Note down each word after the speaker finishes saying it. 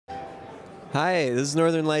Hi, this is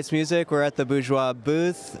Northern Lights Music. We're at the Bourgeois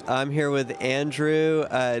booth. I'm here with Andrew,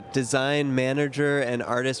 design manager and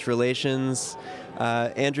artist relations.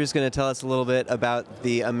 Andrew's going to tell us a little bit about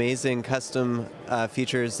the amazing custom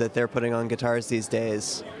features that they're putting on guitars these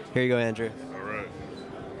days. Here you go, Andrew. All right.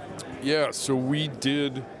 Yeah, so we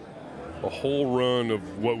did a whole run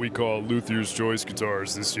of what we call Luthier's Choice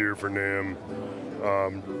guitars this year for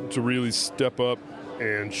NAMM to really step up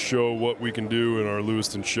and show what we can do in our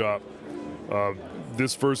Lewiston shop.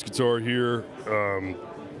 This first guitar here,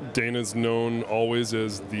 Dana's known always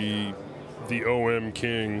as the OM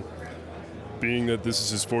King. Being that this is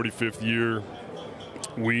his 45th year,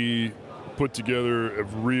 we put together a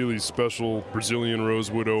really special Brazilian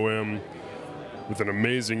rosewood OM with an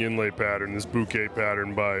amazing inlay pattern, this bouquet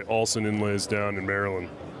pattern by Olson Inlays down in Maryland.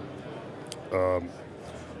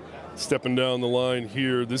 Stepping down the line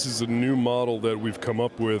here, this is a new model that we've come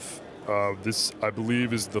up with. This, I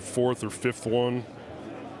believe, is the 4th or 5th one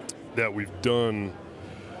that we've done.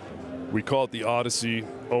 We call it the Odyssey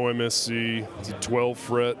OMSC. It's a 12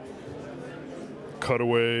 fret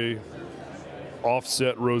cutaway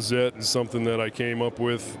offset rosette is something that I came up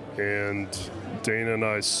with, and Dana and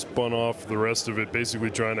I spun off the rest of it, basically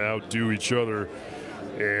trying to outdo each other,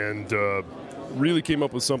 and really came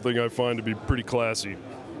up with something I find to be pretty classy.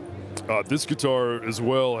 This guitar as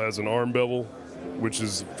well has an arm bevel, which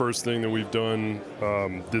is the first thing that we've done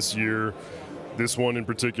this year. This one in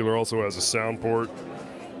particular also has a sound port.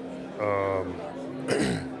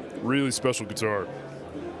 Really special guitar.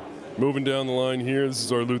 Moving down the line here, this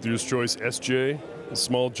is our Luthier's Choice SJ, a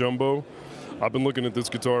small jumbo. I've been looking at this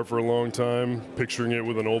guitar for a long time, picturing it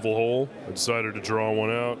with an oval hole. I decided to draw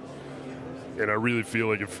one out, and I really feel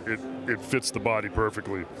like it fits the body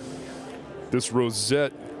perfectly. This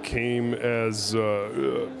rosette came as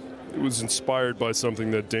it was inspired by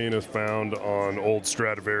something that Dana found on old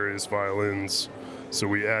Stradivarius violins, so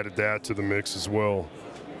we added that to the mix as well.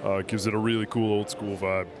 It gives it a really cool old school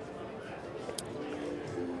vibe.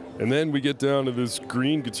 And then we get down to this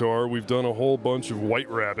green guitar. We've done a whole bunch of white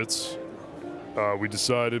rabbits. We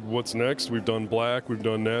decided what's next. We've done black, we've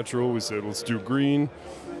done natural. We said let's do green.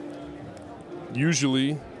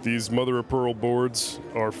 Usually these mother of pearl boards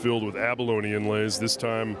are filled with abalone inlays. This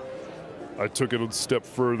time I took it a step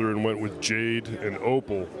further and went with jade and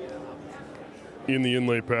opal in the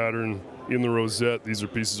inlay pattern. In the rosette, these are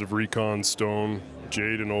pieces of recon stone,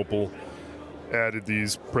 jade and opal. Added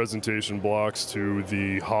these presentation blocks to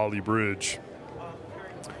the holly bridge,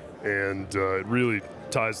 and it really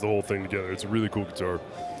ties the whole thing together. It's a really cool guitar.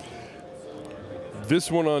 This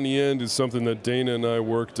one on the end is something that Dana and I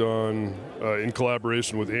worked on in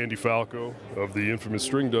collaboration with Andy Falco of the infamous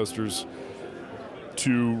String Dusters, to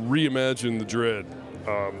reimagine the Dread.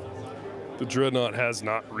 The Dreadnought has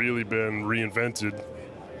not really been reinvented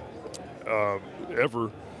ever,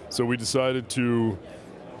 so we decided to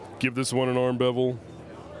give this one an arm bevel,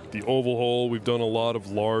 the oval hole. We've done a lot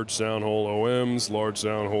of large sound hole OMs, large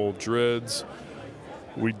sound hole Dreads.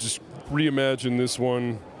 We just reimagined this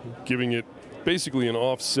one, giving it basically an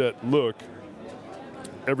offset look.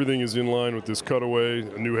 Everything is in line with this cutaway,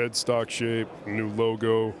 a new headstock shape, a new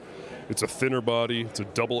logo. It's a thinner body. It's a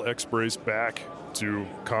double X-brace back to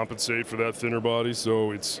compensate for that thinner body,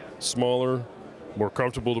 so it's smaller, more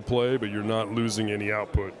comfortable to play, but you're not losing any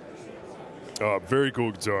output. Very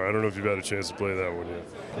cool guitar. I don't know if you've had a chance to play that one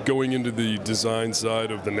yet. Going into the design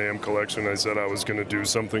side of the NAMM collection, I said I was going to do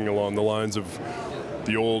something along the lines of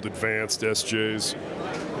the old advanced SJs,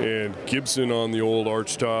 and Gibson on the old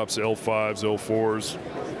arch tops, L5s, L4s,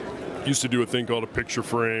 used to do a thing called a picture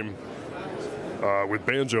frame with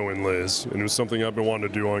banjo inlays, and it was something I've been wanting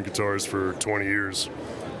to do on guitars for 20 years.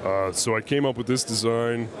 So I came up with this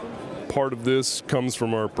design. Part of this comes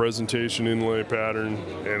from our presentation inlay pattern,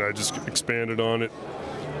 and I just expanded on it,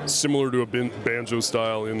 similar to a banjo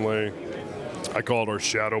style inlay. I call it our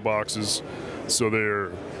shadow boxes. So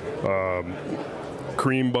they're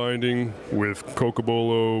cream binding with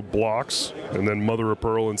cocobolo blocks, and then mother of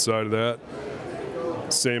pearl inside of that.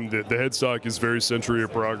 Same, the headstock is very Century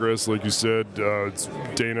of Progress, like you said.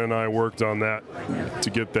 Dana and I worked on that to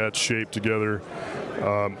get that shape together.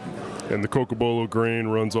 And the cocobolo grain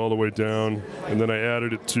runs all the way down. And then I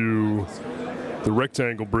added it to the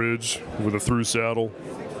rectangle bridge with a through saddle.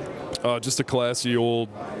 Just a classy old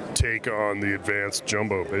take on the advanced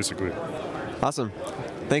jumbo, basically. Awesome.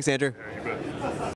 Thanks, Andrew. Yeah, you bet.